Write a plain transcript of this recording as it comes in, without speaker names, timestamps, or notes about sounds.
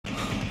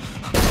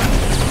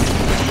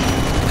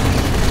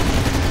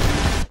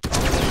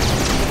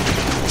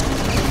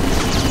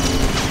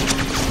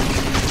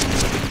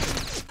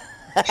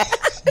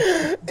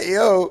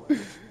Yo.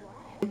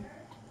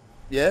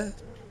 Yeah.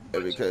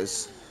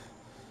 Because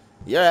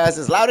your ass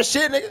is loud as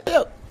shit, nigga.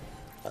 Yo.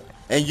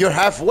 And you're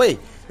halfway.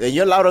 And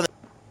you're louder than.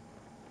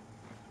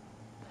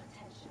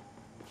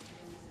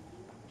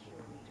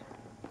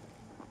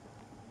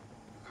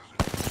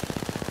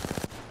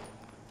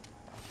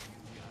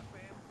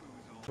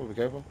 Oh, be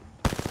careful.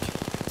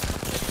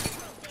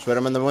 Shred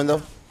him in the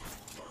window.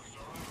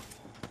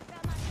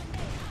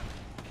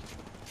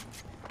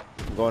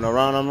 Going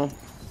around on him.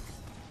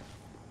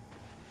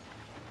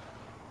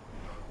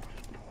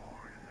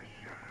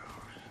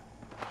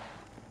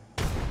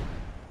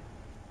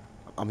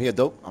 I'm here,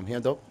 dope. I'm here,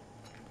 dope.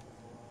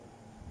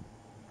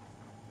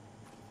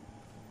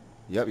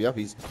 Yep.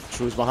 He's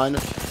True's behind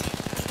him.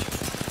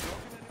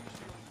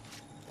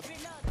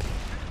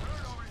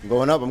 I'm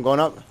going up. I'm going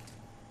up.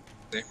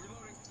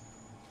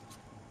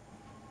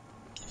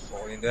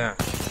 Falling down.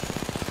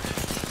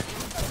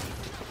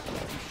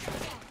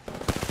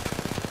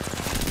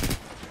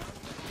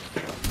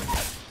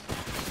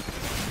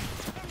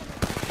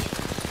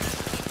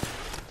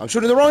 I'm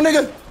shooting the wrong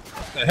nigga.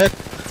 The heck?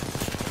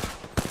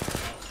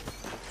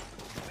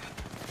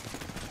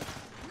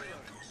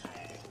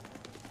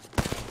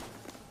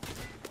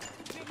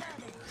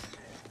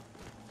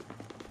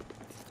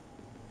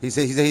 He's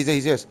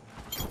yes.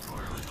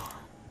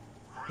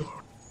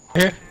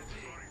 Here?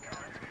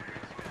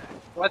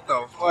 What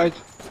the fuck?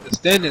 Just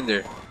standing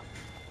there.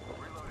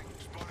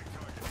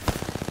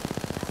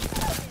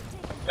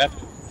 Yep.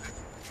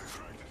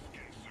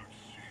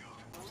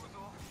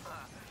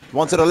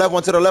 One to the left,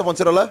 one to the left, one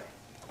to the left.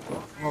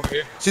 Over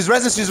here. She's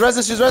resin, she's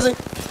resin, she's resin.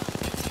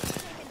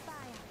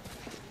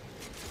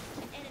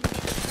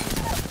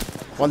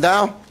 One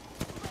down.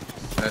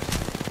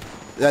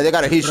 Yeah, they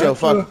got a heat shield.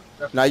 Fuck.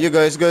 Nah, you're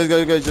good. It's good.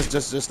 It's good. Good.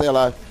 Just stay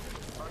alive.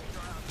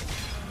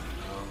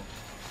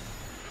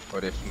 Oh,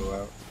 they flew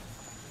out.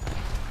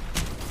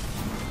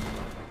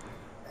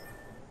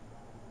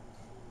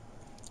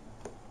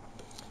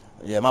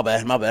 Yeah, my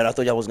bad. My bad. I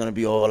thought y'all was gonna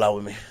be all out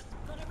with me.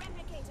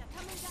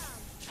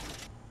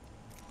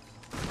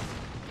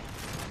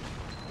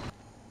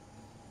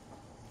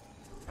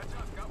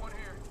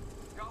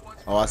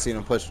 Oh, I seen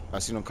him push. I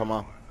seen him come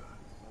out.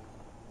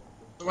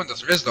 The one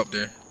that's raised up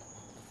there.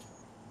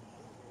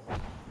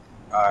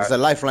 There's a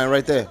lifeline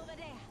right there.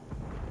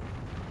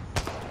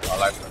 I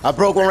like that. I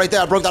broke one right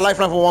there. I broke that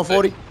lifeline for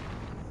 140.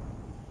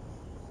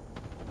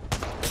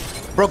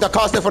 Broke that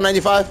cost there for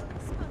 95.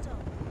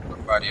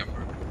 Somebody in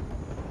front.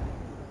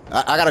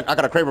 I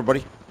got a Kraber,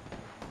 buddy.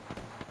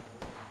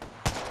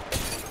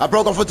 I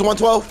broke him for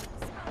 112.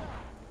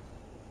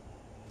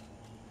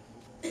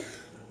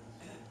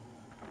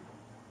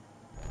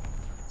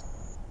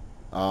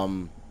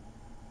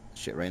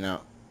 Shit. Right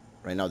now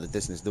the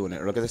distance doing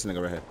it. Look at this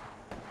nigga right here.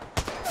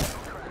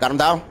 Got him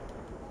down.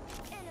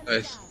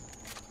 Nice.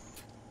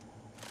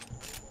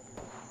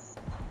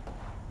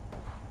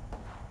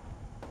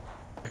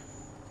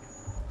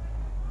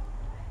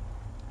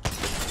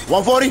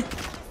 $140.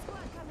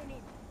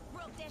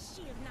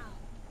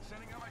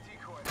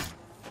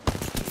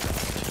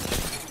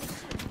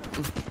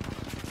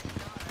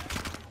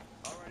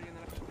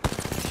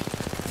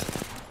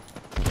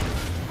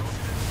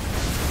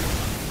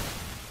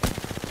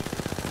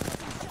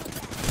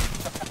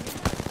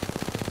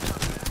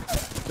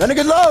 That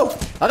nigga's low.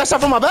 I got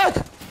shot from my back.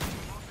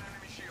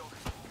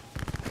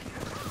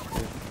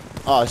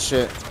 Oh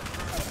shit.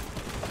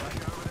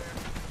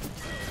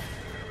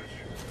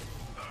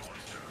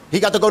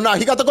 He got to go knock.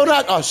 He got to go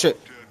knock. Oh shit.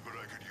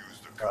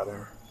 Got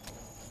him.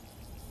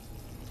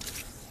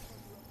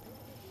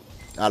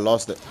 I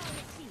lost it.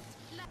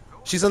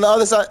 She's on the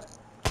other side.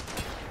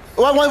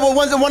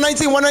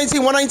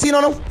 119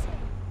 on him.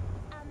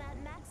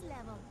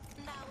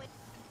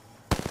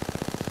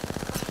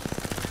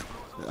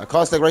 A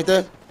caustic right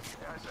there.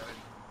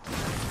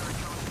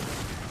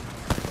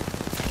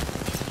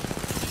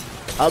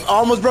 I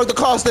almost broke the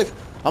caustic.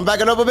 I'm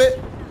backing up a bit.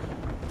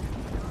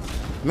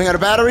 I got a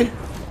battery.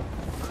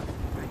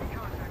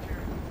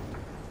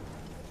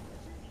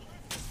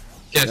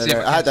 Can't see.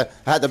 I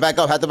had to back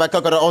up. Had to back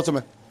up at the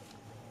ultimate.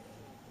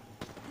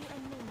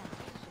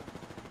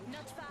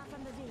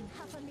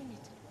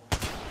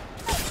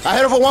 I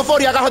hit her for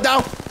 140. I got her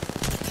down.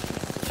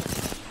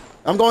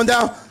 I'm going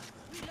down.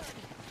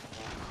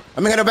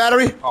 I'm hitting a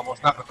battery.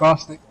 Almost not the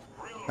caustic.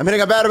 I'm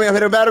hitting a battery. I'm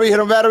hitting a battery. Hit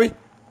a battery.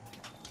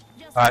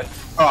 Alright.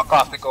 Oh,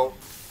 caustic go.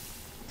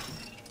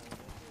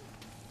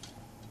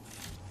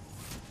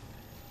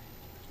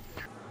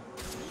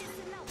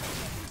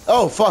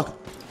 Oh fuck.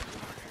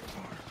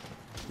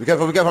 Be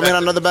careful. Be careful. I'm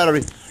hitting another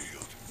battery.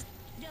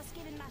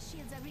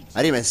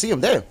 I didn't even see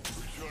him there.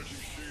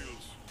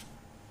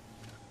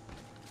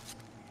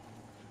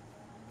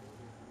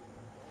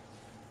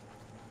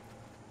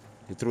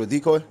 He threw a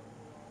decoy.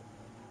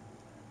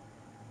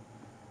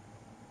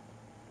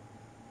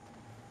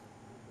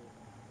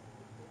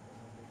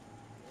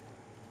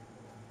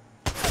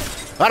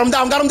 Got him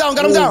down, got him down,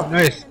 got him down.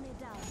 Nice.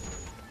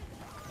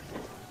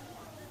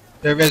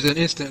 They're resident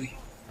instantly.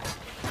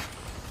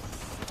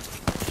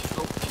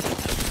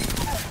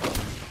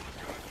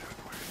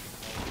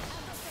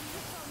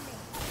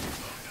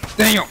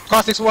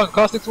 Caustic's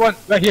one,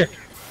 right here.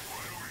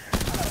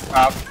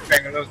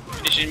 Bangalore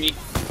finishing me.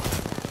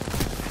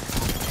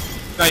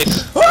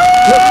 Nice.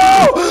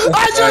 Oh!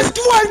 I just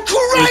went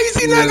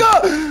crazy,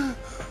 nigga!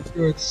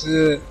 Good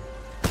shit.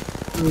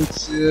 Good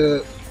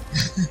shit.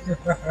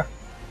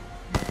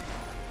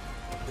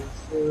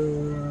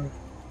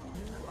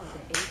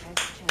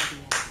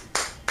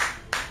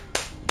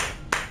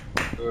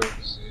 Good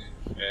shit,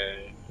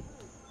 man.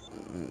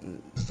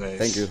 Nice.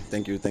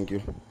 Thank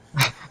you.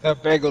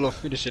 That Bangalore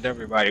finishing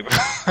everybody, bro.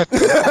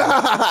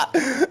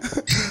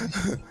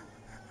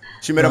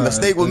 She made a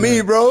mistake with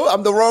me, bro.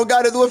 I'm the wrong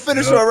guy to do a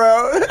finisher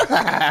around.